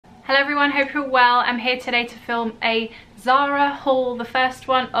Hello everyone, hope you're well. I'm here today to film a Zara haul, the first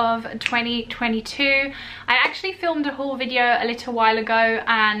one of 2022. I actually filmed a haul video a little while ago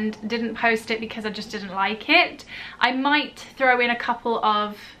and didn't post it because I just didn't like it. I might throw in a couple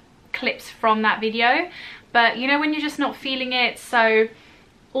of clips from that video, but you know when you're just not feeling it, so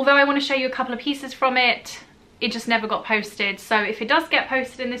although I want to show you a couple of pieces from it, it just never got posted. So if it does get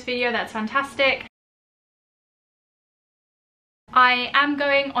posted in this video, that's fantastic. I am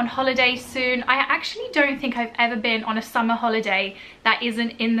going on holiday soon. I actually don't think I've ever been on a summer holiday that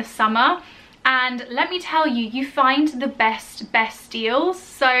isn't in the summer. And let me tell you, you find the best deals.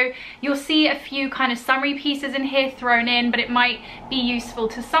 So you'll see a few kind of summery pieces in here thrown in, but it might be useful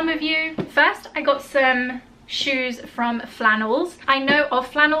to some of you. First, I got some shoes from Flannels. I know of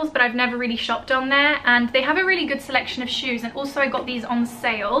Flannels, but I've never really shopped on there, and they have a really good selection of shoes, and also I got these on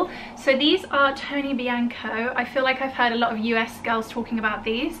sale. So these are Tony Bianco. I feel like I've heard a lot of US girls talking about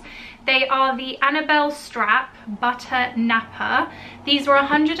these. They are the Annabelle Strap Butter Napper. These were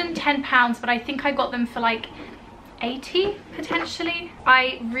 £110, but I think I got them for like 80 potentially.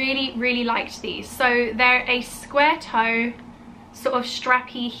 I really liked these. So they're a square toe sort of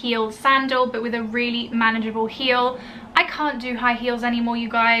strappy heeled sandal, but with a really manageable heel. I can't do high heels anymore, you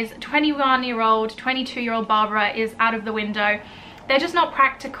guys. 21-year-old, 22-year-old Barbara is out of the window. They're just not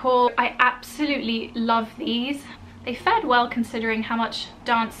practical. I absolutely love these. They fared well considering how much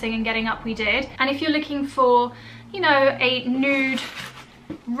dancing and getting up we did. And if you're looking for, you know, a nude,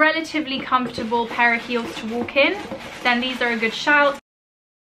 relatively comfortable pair of heels to walk in, then these are a good shout.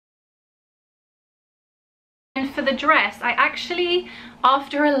 And for the dress, I actually,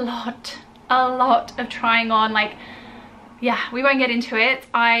 after a lot of trying on, like, yeah, we won't get into it,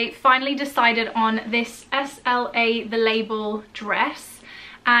 I finally decided on this SLA The Label dress.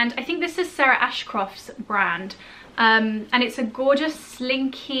 And I think this is Sarah Ashcroft's brand. And it's a gorgeous,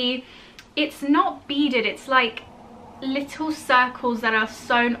 slinky, it's not beaded, it's like little circles that are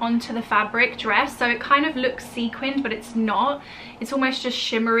sewn onto the fabric dress, so it kind of looks sequined, but it's not. It's almost just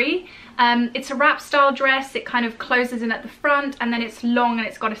shimmery. It's a wrap style dress. It kind of closes in at the front, and then it's long and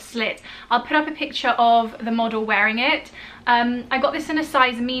it's got a slit. I'll put up a picture of the model wearing it. I got this in a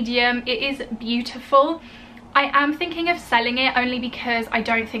size medium. It is beautiful. I am thinking of selling it only because I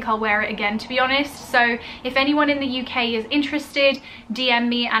don't think I'll wear it again, to be honest. So if anyone in the UK is interested, DM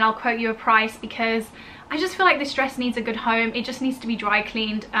me and I'll quote you a price, because I just feel like this dress needs a good home. It just needs to be dry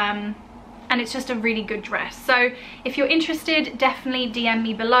cleaned, and it's just a really good dress. So if you're interested, definitely DM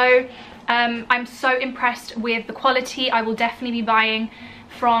me below. I'm so impressed with the quality. I will definitely be buying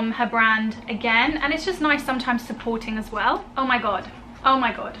from her brand again, and it's just nice sometimes supporting as well. Oh my god,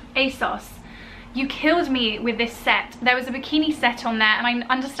 ASOS, you killed me with this set. There was a bikini set on there, and I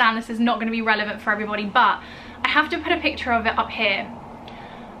understand this is not going to be relevant for everybody, but I have to put a picture of it up here.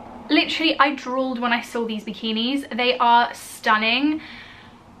 Literally, I drooled when I saw these bikinis. They are stunning.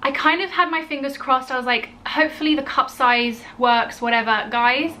 I kind of had my fingers crossed. I was like, hopefully the cup size works, whatever.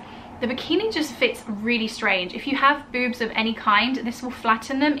 Guys, the bikini just fits really strange. If you have boobs of any kind, this will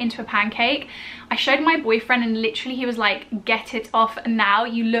flatten them into a pancake. I showed my boyfriend and literally he was like, get it off now.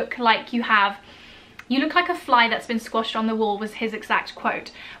 You look like a fly that's been squashed on the wall, was his exact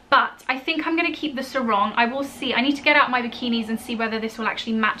quote. But I think I'm going to keep the sarong. I will see. I need to get out my bikinis and see whether this will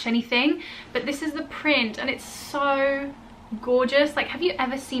actually match anything. But this is the print and it's so gorgeous. Like, have you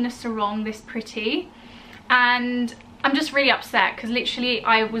ever seen a sarong this pretty? And I'm just really upset because literally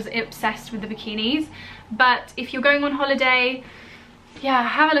I was obsessed with the bikinis. But if you're going on holiday, yeah,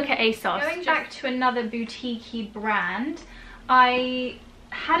 have a look at ASOS. Going back to another boutique-y brand, I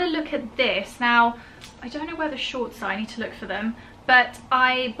had a look at this. Now, I don't know where the shorts are, I need to look for them, but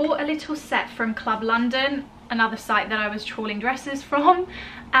I bought a little set from Club London, another site that I was trawling dresses from,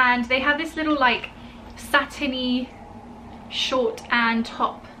 and they had this little like satiny short and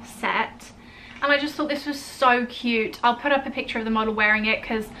top set, and I just thought this was so cute. I'll put up a picture of the model wearing it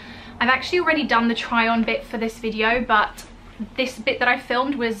because I've actually already done the try on bit for this video, but this bit that I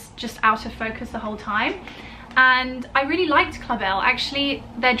filmed was just out of focus the whole time. And I really liked Club L. Actually,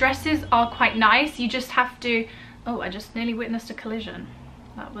 their dresses are quite nice. You just have to... Oh, I just nearly witnessed a collision.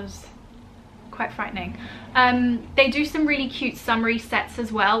 That was quite frightening. They do some really cute summery sets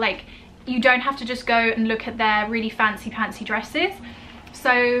as well. Like, you don't have to just go and look at their really fancy dresses.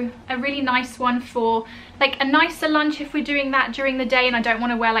 So a really nice one for like a nicer lunch if we're doing that during the day and I don't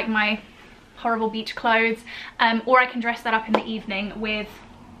want to wear like my horrible beach clothes. Or I can dress that up in the evening with,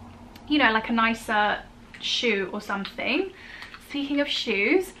 you know, like a nicer shoe or something. Speaking of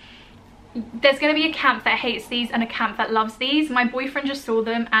shoes, there's going to be a camp that hates these and a camp that loves these. My boyfriend just saw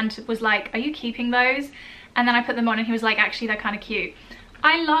them and was like, are you keeping those? And then I put them on and he was like, actually they're kind of cute.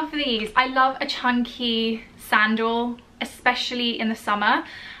 I love these. I love a chunky sandal, especially in the summer.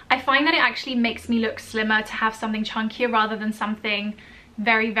 I find that it actually makes me look slimmer to have something chunkier rather than something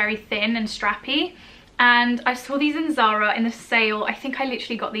very, very thin and strappy. And I saw these in Zara in the sale. I think I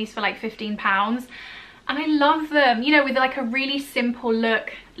literally got these for like £15. And I love them, you know, with like a really simple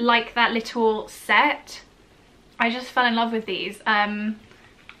look, like that little set. I just fell in love with these.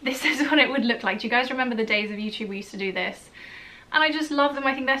 This is what it would look like. Do you guys remember the days of YouTube we used to do this? And I just love them.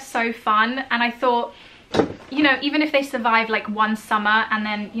 I think they're so fun. And I thought, you know, even if they survive like one summer and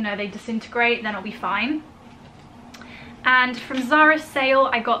then, you know, they disintegrate, then it'll be fine. And from Zara's sale,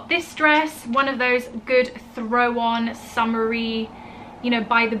 I got this dress, one of those good throw-on summery, you know,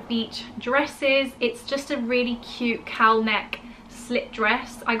 by the beach dresses. It's just a really cute cowl neck slit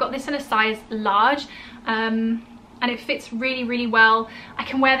dress. I got this in a size large, and it fits really, really well. I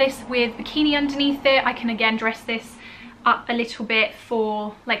can wear this with bikini underneath it. I can again dress this up a little bit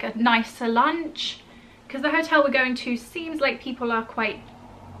for like a nicer lunch, because the hotel we're going to seems like people are quite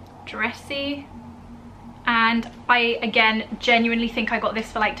dressy. And I, again, genuinely think I got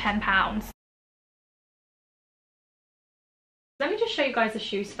this for like £10. Let me just show you guys the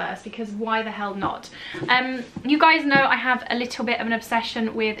shoes first, because why the hell not? You guys know I have a little bit of an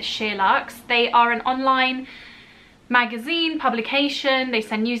obsession with Sheerluxe. They are an online magazine publication. They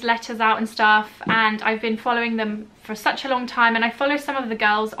send newsletters out and stuff, and I've been following them for such a long time, and I follow some of the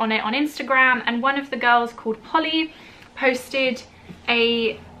girls on it on Instagram, and one of the girls called Polly posted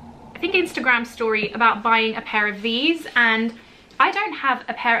a I think Instagram story about buying a pair of these, and I don't have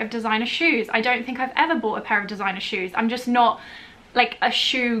a pair of designer shoes. I don't think I've ever bought a pair of designer shoes. I'm just not like a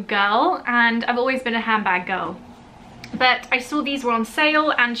shoe girl, and I've always been a handbag girl. But I saw these were on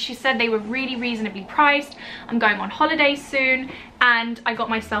sale, and she said they were really reasonably priced. I'm going on holiday soon, and I got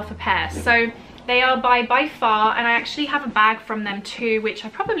myself a pair. So they are by BYFAR, and I actually have a bag from them too, which I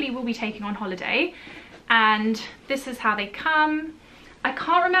probably will be taking on holiday. And this is how they come. I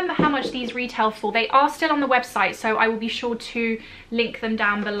can't remember how much these retail for. They are still on the website, so I will be sure to link them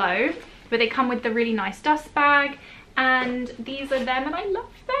down below. But they come with the really nice dust bag, and these are them, and I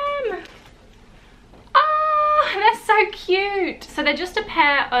love them. Ah, they're so cute. So they're just a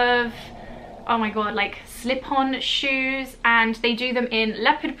pair of, oh my god, like slip-on shoes, and they do them in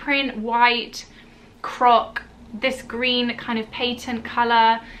leopard print, white, croc, this green kind of patent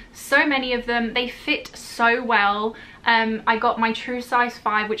color. So many of them. They fit so well. I got my true size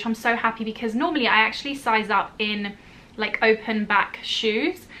 5, which I'm so happy, because normally I actually size up in like open back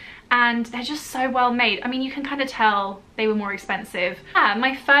shoes, and they're just so well made. I mean, you can kind of tell they were more expensive. Yeah,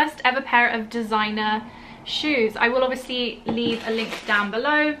 my first ever pair of designer shoes. I will obviously leave a link down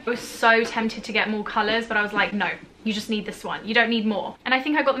below. I was so tempted to get more colors, but I was like, no, you just need this one. You don't need more. And I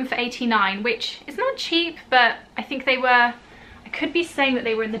think I got them for £89, which is not cheap, but I think they were, I could be saying that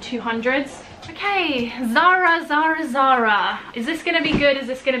they were in the 200s. Okay, Zara, Zara, Zara. Is this gonna be good? Is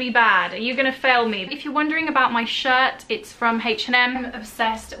this gonna be bad? Are you gonna fail me? If you're wondering about my shirt, it's from H&M. I'm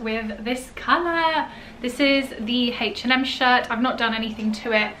obsessed with this color. This is the H&M shirt. I've not done anything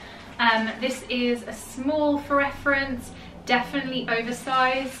to it. This is a small for reference, definitely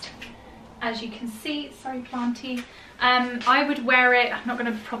oversized. As you can see, sorry planty. I would wear it, I'm not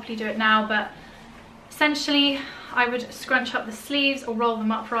gonna properly do it now, but essentially I would scrunch up the sleeves, or roll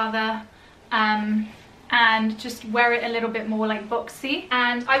them up rather, and just wear it a little bit more like boxy.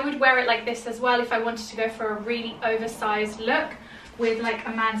 And I would wear it like this as well if I wanted to go for a really oversized look, with like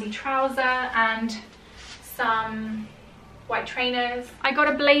a manzy trouser and some white trainers. I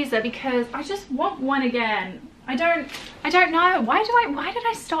got a blazer because I just want one again. I don't know, why did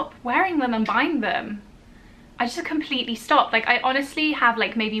I stop wearing them and buying them? I just completely stopped. Like, I honestly have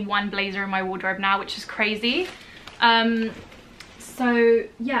like maybe one blazer in my wardrobe now, which is crazy. So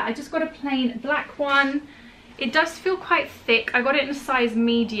yeah, I just got a plain black one. It does feel quite thick. I got it in a size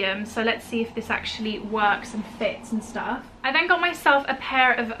medium, so let's see if this actually works and fits and stuff. I then got myself a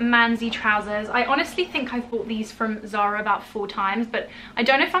pair of manzy trousers. I honestly think I've bought these from Zara about 4 times, but I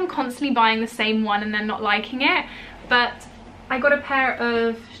don't know if I'm constantly buying the same one and then not liking it. But I got a pair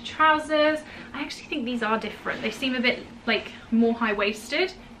of trousers. I actually think these are different. They seem a bit like more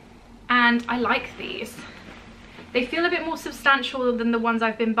high-waisted, and I like these. They feel a bit more substantial than the ones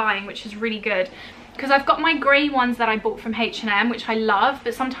I've been buying, which is really good. Because I've got my grey ones that I bought from H&M, which I love,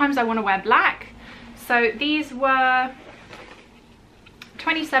 but sometimes I want to wear black. So these were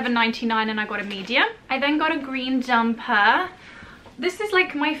 £27.99, and I got a medium. I then got a green jumper. This is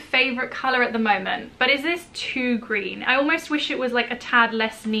like my favourite colour at the moment, but is this too green? I almost wish it was like a tad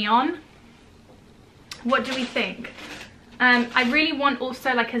less neon. What do we think? I really want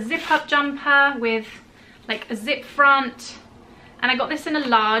also like a zip up jumper with like a zip front, And I got this in a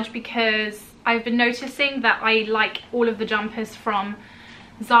large because I've been noticing that I like all of the jumpers from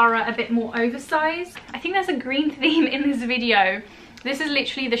Zara a bit more oversized. I think there's a green theme in this video. This is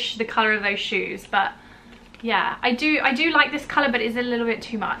literally the color of those shoes, but yeah, I do like this color, but it's a little bit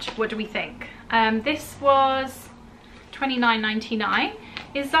too much. What do we think? This was $29.99.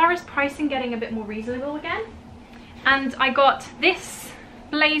 Is Zara's pricing getting a bit more reasonable again? And I got this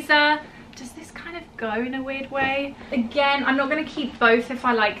blazer. Does this kind of go in a weird way? Again, I'm not going to keep both if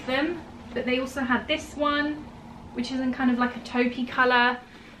I like them, but they also had this one, which is in kind of like a taupey color.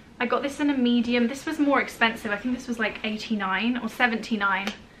 I got this in a medium. This was more expensive. I think this was like $89 or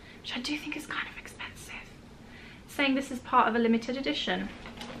 $79, which I do think is kind of expensive. Saying this is part of a limited edition.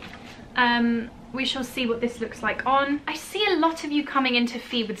 We shall see what this looks like on. I see a lot of you coming into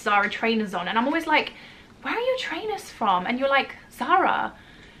Fi with Zara trainers on, and I'm always like, where are your trainers from? And you're like, Zara.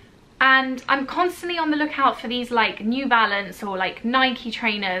 And I'm constantly on the lookout for these like New Balance or like Nike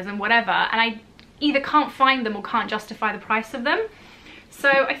trainers and whatever, and I either can't find them or can't justify the price of them. So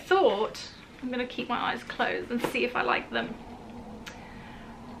I thought, I'm gonna keep my eyes closed and see if I like them.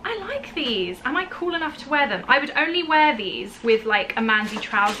 I like these. Am I cool enough to wear them? I would only wear these with like a Manzi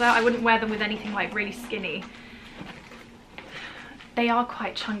trouser. I wouldn't wear them with anything like really skinny. They are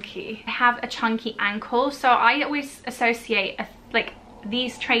quite chunky. I have a chunky ankle, so I always associate like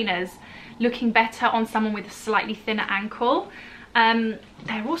these trainers looking better on someone with a slightly thinner ankle.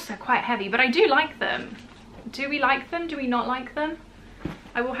 They're also quite heavy, but I do like them. Do we like them? Do we not like them?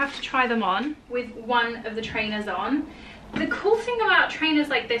 I will have to try them on with one of the trainers on. The cool thing about trainers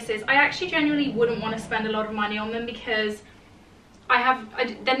like this is I actually genuinely wouldn't want to spend a lot of money on them, because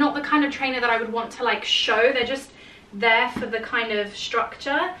they're not the kind of trainer that I would want to like show. They're just there for the kind of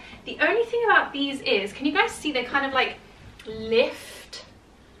structure. The only thing about these is, can you guys see they kind of like lift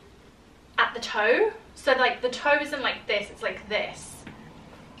at the toe? So like the toe isn't like this, it's like this.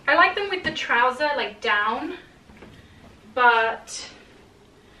 I like them with the trouser like down, but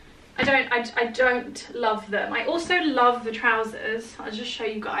I don't love them. I also love the trousers. I'll just show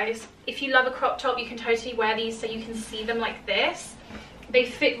you guys. If you love a crop top, you can totally wear these so you can see them like this. They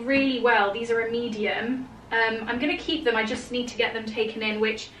fit really well. These are a medium. I'm gonna keep them. I just need to get them taken in,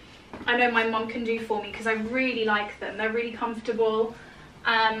 which I know my mum can do for me because I really like them. They're really comfortable.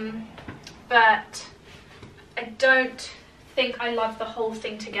 But I don't think I love the whole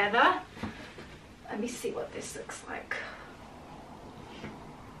thing together. Let me see what this looks like.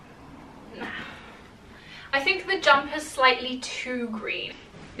 I think the jumper's slightly too green.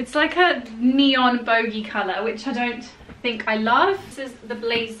 It's like a neon bogey color, which I don't think I love. This is the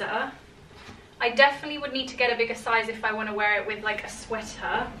blazer. I definitely would need to get a bigger size if I want to wear it with like a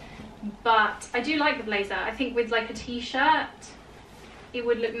sweater, but I do like the blazer. I think with like a t-shirt it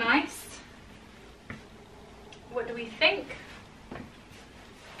would look nice. What do we think?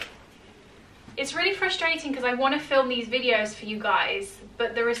 It's really frustrating because I want to film these videos for you guys,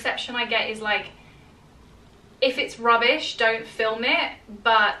 but the reception I get is like, if it's rubbish, don't film it.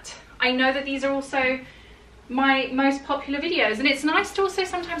 But I know that these are also my most popular videos, and it's nice to also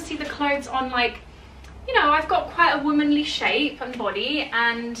sometimes see the clothes on, like, you know, I've got quite a womanly shape and body,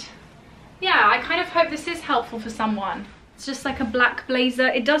 and yeah, I kind of hope this is helpful for someone. It's just like a black blazer.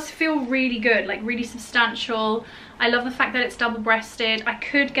 It does feel really good, like really substantial. I love the fact that it's double-breasted. I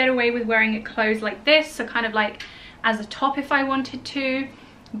could get away with wearing it closed like this, so kind of like as a top if I wanted to,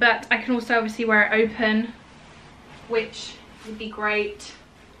 but I can also obviously wear it open, which would be great.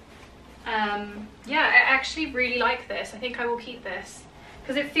 Yeah, I actually really like this. I think I will keep this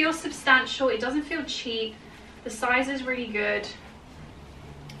because it feels substantial. It doesn't feel cheap. The size is really good.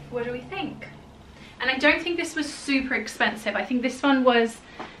 What do we think? And I don't think this was super expensive. I think this one was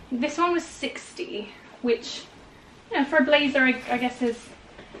 60, which, you know, for a blazer I guess is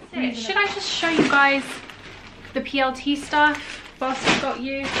it. Should I just show you guys the PLT stuff whilst I've got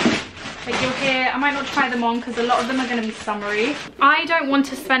you? Like, you're here. I might not try them on because a lot of them are going to be summery. I don't want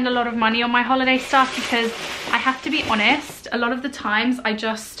to spend a lot of money on my holiday stuff because I have to be honest, a lot of the times I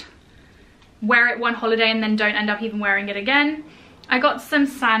just wear it one holiday and then don't end up even wearing it again. I got some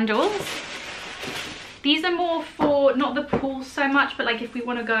sandals. These are more for not the pool so much, but like if we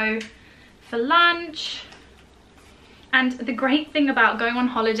want to go for lunch. And the great thing about going on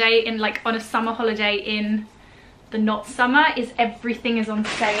holiday in like on a summer holiday in the not summer is everything is on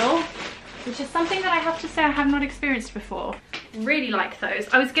sale, which is something that I have to say I have not experienced before. Really like those.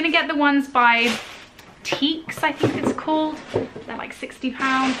 I was gonna get the ones by Teeks, I think it's called. They're like £60.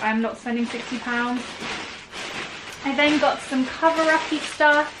 I am not spending £60. I then got some cover-uppy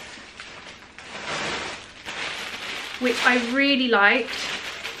stuff, which I really liked.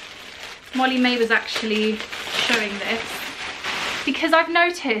 Molly May was actually showing this. because I've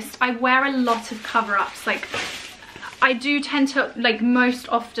noticed I wear a lot of cover-ups. Like, I do tend to, like, most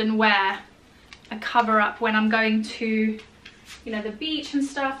often wear a cover-up when I'm going to, you know, the beach and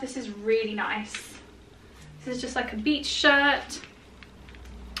stuff. This is really nice. This is just like a beach shirt,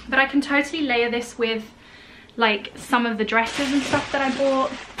 but I can totally layer this with like some of the dresses and stuff that I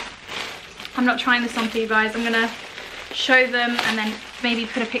bought. I'm not trying this on for you guys. I'm gonna show them and then maybe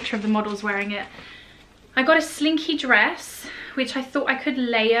put a picture of the models wearing it. I got a slinky dress, which I thought I could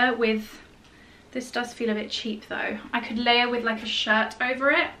layer with, this does feel a bit cheap though. I could layer with like a shirt over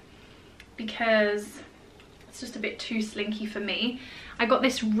it because it's just a bit too slinky for me. I got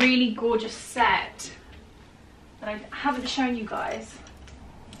this really gorgeous set that I haven't shown you guys,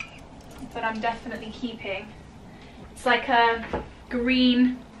 but I'm definitely keeping. It's like a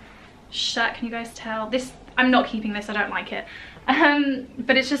green shirt, can you guys tell? This, I'm not keeping this, I don't like it.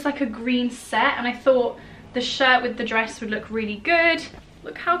 But it's just like a green set, and I thought the shirt with the dress would look really good.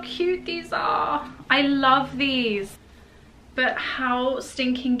 Look how cute these are. I love these. But how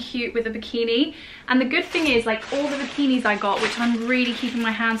stinking cute with a bikini. And the good thing is, like, all the bikinis I got, which I'm really keeping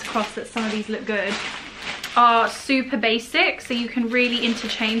my hands crossed that some of these look good, are super basic, so you can really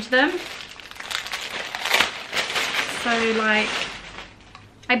interchange them. So like,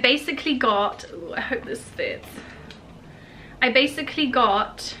 I basically got, ooh, I hope this fits. I basically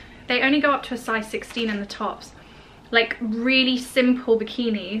got, they only go up to a size 16 in the tops, like really simple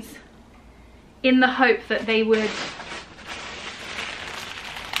bikinis in the hope that they would,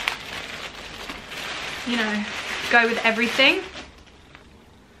 you know, go with everything.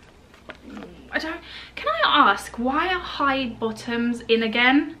 Can I ask, why are high bottoms in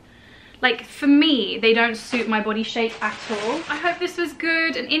again? Like, for me, they don't suit my body shape at all. I hope this was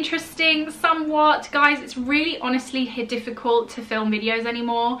good and interesting somewhat. Guys, it's really honestly difficult to film videos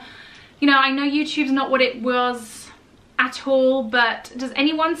anymore. You know, I know YouTube's not what it was at all, but does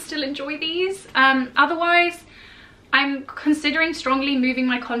anyone still enjoy these? Otherwise, I'm considering strongly moving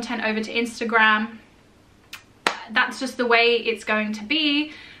my content over to Instagram. That's just the way it's going to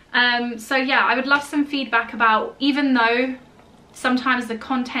be. So yeah, I would love some feedback about, even though sometimes the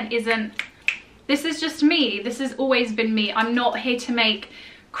content isn't, this is just me, this has always been me. I'm not here to make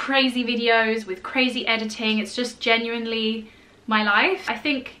crazy videos with crazy editing. It's just genuinely my life. I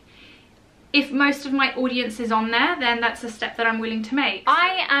think if most of my audience is on there, then that's a step that I'm willing to make.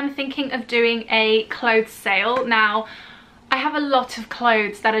 I am thinking of doing a clothes sale. Now, I have a lot of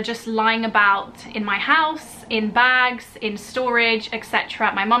clothes that are just lying about in my house, in bags, in storage, etc.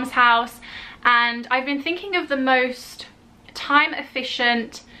 at my mum's house, and I've been thinking of the most time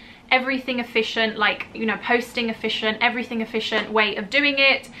efficient, everything efficient, like, you know, posting efficient, everything efficient way of doing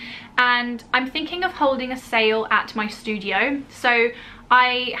it. And I'm thinking of holding a sale at my studio. So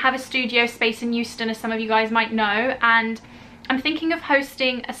I have a studio space in Euston, as some of you guys might know, and I'm thinking of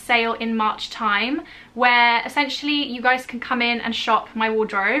hosting a sale in March time where essentially you guys can come in and shop my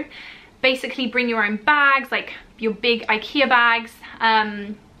wardrobe. Basically bring your own bags, like your big IKEA bags,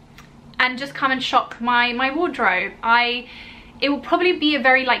 and just come and shop my wardrobe. It will probably be a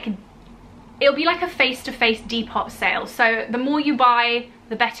very like, it'll be like a face-to-face Depop sale. So the more you buy,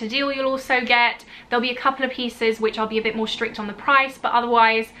 the better deal you'll also get. There'll be a couple of pieces which I'll be a bit more strict on the price, but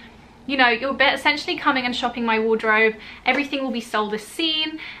otherwise, you know, you'll be essentially coming and shopping my wardrobe. Everything will be sold as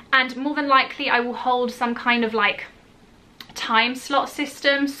seen, and more than likely I will hold some kind of like time slot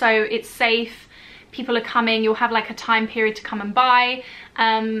system, so it's safe. People are coming, you'll have like a time period to come and buy.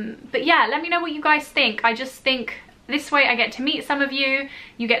 But yeah, let me know what you guys think. I just think this way I get to meet some of you,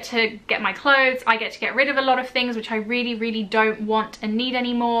 you get to get my clothes, I get to get rid of a lot of things which I really don't want and need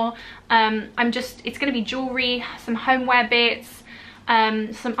anymore. It's gonna be jewelry, some homeware bits,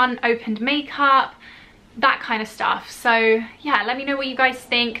 some unopened makeup, that kind of stuff. So yeah, let me know what you guys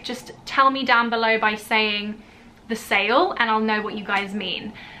think. Just tell me down below by saying the sale and I'll know what you guys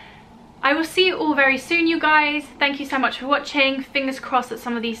mean. I will see you all very soon, you guys. Thank you so much for watching. Fingers crossed that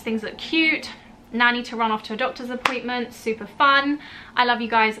some of these things look cute. Now I need to run off to a doctor's appointment. Super fun. I love you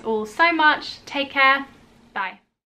guys all so much. Take care. Bye.